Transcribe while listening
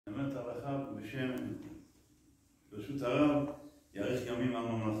אומרת הלכה בשם ברשות הרב, יאריך ימים על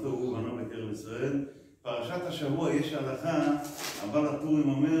ממלכתו הוא ובנו בקרב ישראל. פרשת השבוע יש הלכה, הבעל הטורים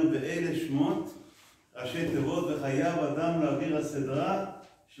אומר, באלה שמות ראשי תיבות וחייב אדם להעביר הסדרה,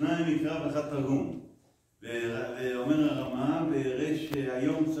 שניים מקרא ואחד תרגום. ואומר הרמה, וירא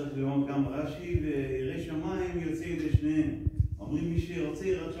שהיום צריך ללמוד גם רש"י, וירא שמיים יוצא ידי שניהם. אומרים מי שרוצה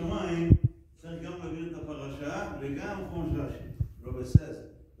יראת שמיים צריך גם להעביר את הפרשה וגם כמו רש"י. Rabbi says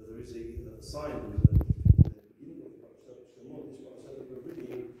that there is a sign in the beginning of Parashat Shemot, this Parashat that we're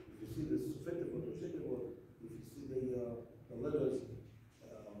reading. If you see the Sufetiv or the Shekevot, if you see the letters,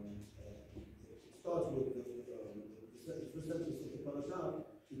 it starts with the first sentence of the Parasha.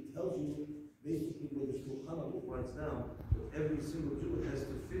 It tells you basically what the Shulchan Aruch writes down, that every single Jew has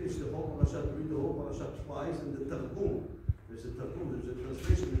to finish the whole Parasha, read the whole Parasha twice, and the Targum. There's a Targum, there's a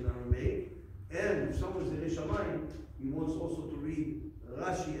translation in Aramaic, and if someone is Yirei Shamayim, he wants also to read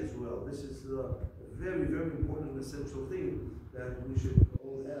Rashi as well. This is a very, very important and essential thing that we should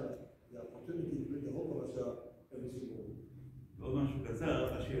all have the opportunity to read the whole parasha every single week. ועוד משהו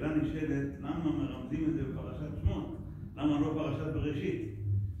קצר, השאלה נשאלת, למה מרמזים את זה בפרשת שמות? למה לא פרשת בראשית?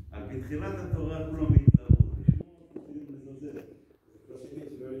 על בתחילת התורה כולם בהתלהבות, לשמות מתחילים לזלזל. It's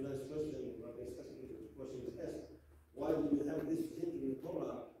a very nice question. Rabbi Sassi, the question is asked. Why do you have this hint in the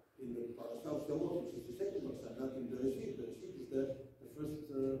Torah in the Parashat Shemot, which is the second parasha, not in the Bereshit? Bereshit is the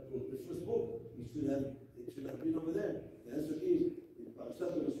first book. It should have been over there. The answer is, in Parashat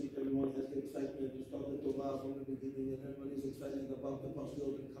Bereshit, everyone has the excitement to start the Torah from the beginning, and everyone is excited about the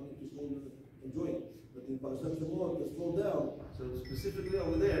parashot and coming to school and enjoying. But in Parashat Shemot, they slow down. So specifically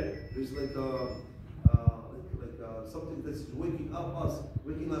over there, there's like something that's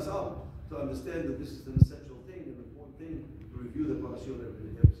waking us up to understand that this is an essential thing, an important thing to review the parashot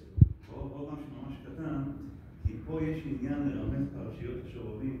every day. עוד משהו ממש קטן, כי פה יש עניין לרמז פרשיות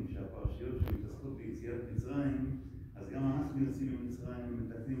השובבים, שהפרשיות שמתעסקות ביציאת מצרים, אז גם אנחנו יוצאים ממצרים,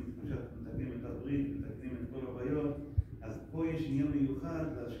 מתקנים את הברית, מתקנים את כל הבעיות, אז פה יש עניין מיוחד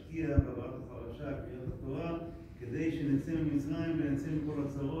להשקיע בעברת הפרשה, קריאת התורה, כדי שנצא ממצרים ונצא מכל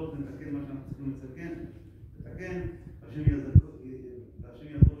הצרות, נתקן מה שאנחנו צריכים לתקן, והשם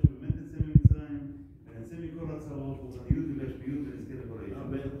יעזור שבאמת נצא ממצרים, ונצא מכל הצרות, ורוחניות ובהשפיות ונזכה לכל האישה.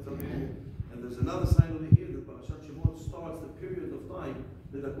 And there's another sign over here that Parashat Shemot starts the period of time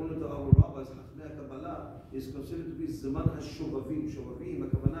that according to our rabbis, Chachmei Kabbalah, is considered to be Zaman HaShobavim. Shobavim,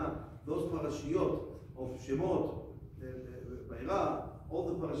 Hakavana, those parashiyot of Shemot, Ba'ira, all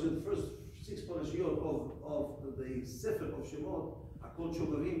the parashiyot, first 6 parashiyot of the Sefer of Shemot are called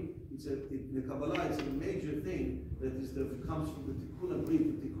Shobavim. In the Kabbalah, it's a major thing that comes from the Tikkun of Brit,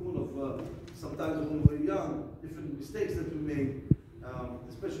 the Tikkun of sometimes when we're young, different mistakes that we made.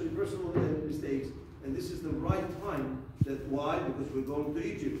 Especially personal mistakes, and this is the right time. Why? Because we're going to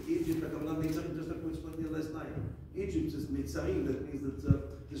Egypt. Egypt, just like we explained here last night. Egypt is Mitzarim. That means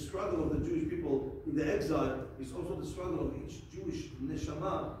that the struggle of the Jewish people in the exile is also the struggle of each Jewish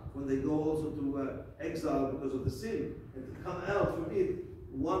neshama when they go also to exile because of the sin, and to come out from it.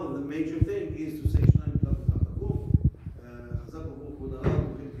 One of the major things is to say Shnai Mikra V'Chatakum, Chazak Baruch Hu D'Allah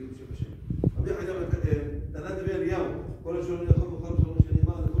B'Chem Kiyum Shem Hashem. Rabbi Haidam, Tanan Dever Eliyahu, Kol HaSholom